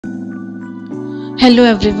Hello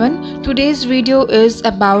everyone, today's video is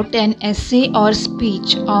about an essay or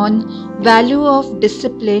speech on value of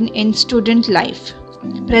discipline in student life,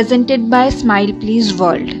 presented by Smile Please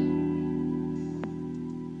World.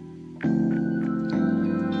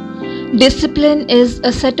 Discipline is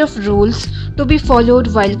a set of rules to be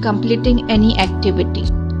followed while completing any activity.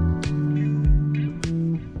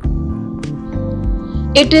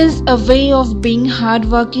 It is a way of being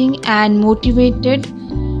hardworking and motivated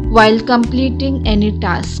while completing any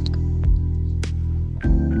task.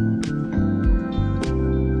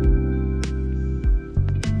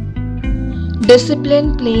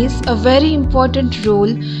 Discipline plays a very important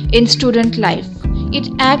role in student life. It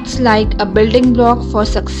acts like a building block for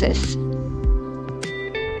success.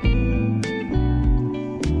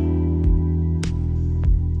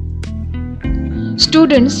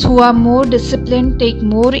 Students who are more disciplined take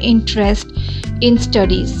more interest in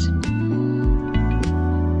studies.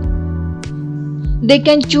 They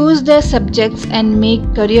can choose their subjects and make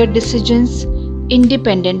career decisions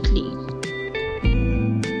independently.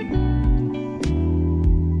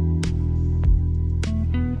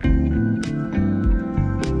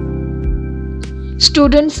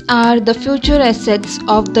 Students are the future assets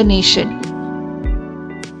of the nation.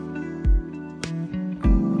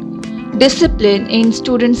 Discipline in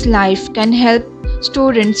students' life can help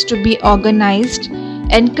students to be organized,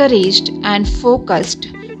 encouraged, and focused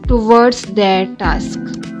towards their task.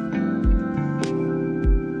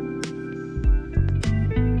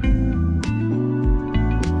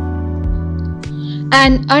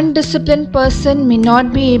 An undisciplined person may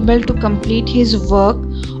not be able to complete his work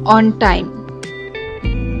on time,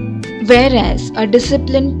 whereas a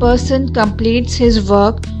disciplined person completes his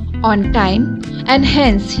work on time and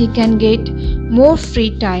hence he can get more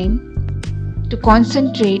free time to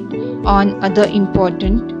concentrate on other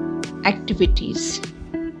important activities.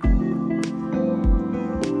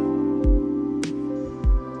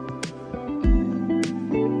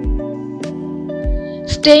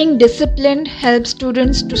 Staying disciplined helps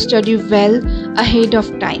students to study well ahead of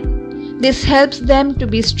time. This helps them to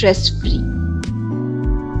be stress-free.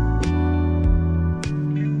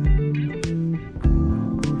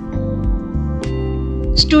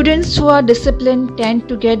 Students who are disciplined tend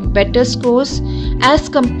to get better scores as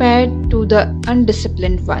compared to the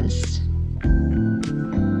undisciplined ones.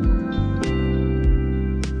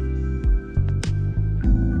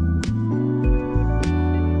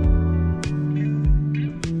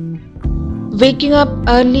 Waking up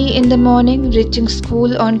early in the morning, reaching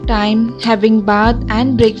school on time, having bath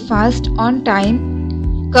and breakfast on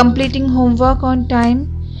time, completing homework on time,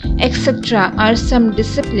 etc. are some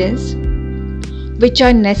disciplines which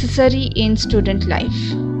are necessary in student life.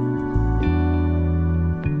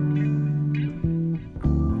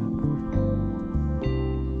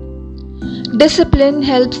 Discipline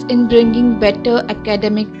helps in bringing better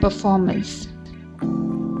academic performance.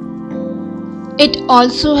 It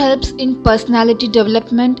also helps in personality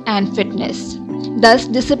development and fitness. Thus,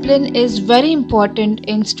 discipline is very important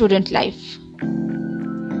in student life.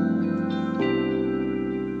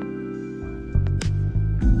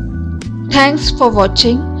 Thanks for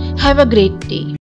watching. Have a great day.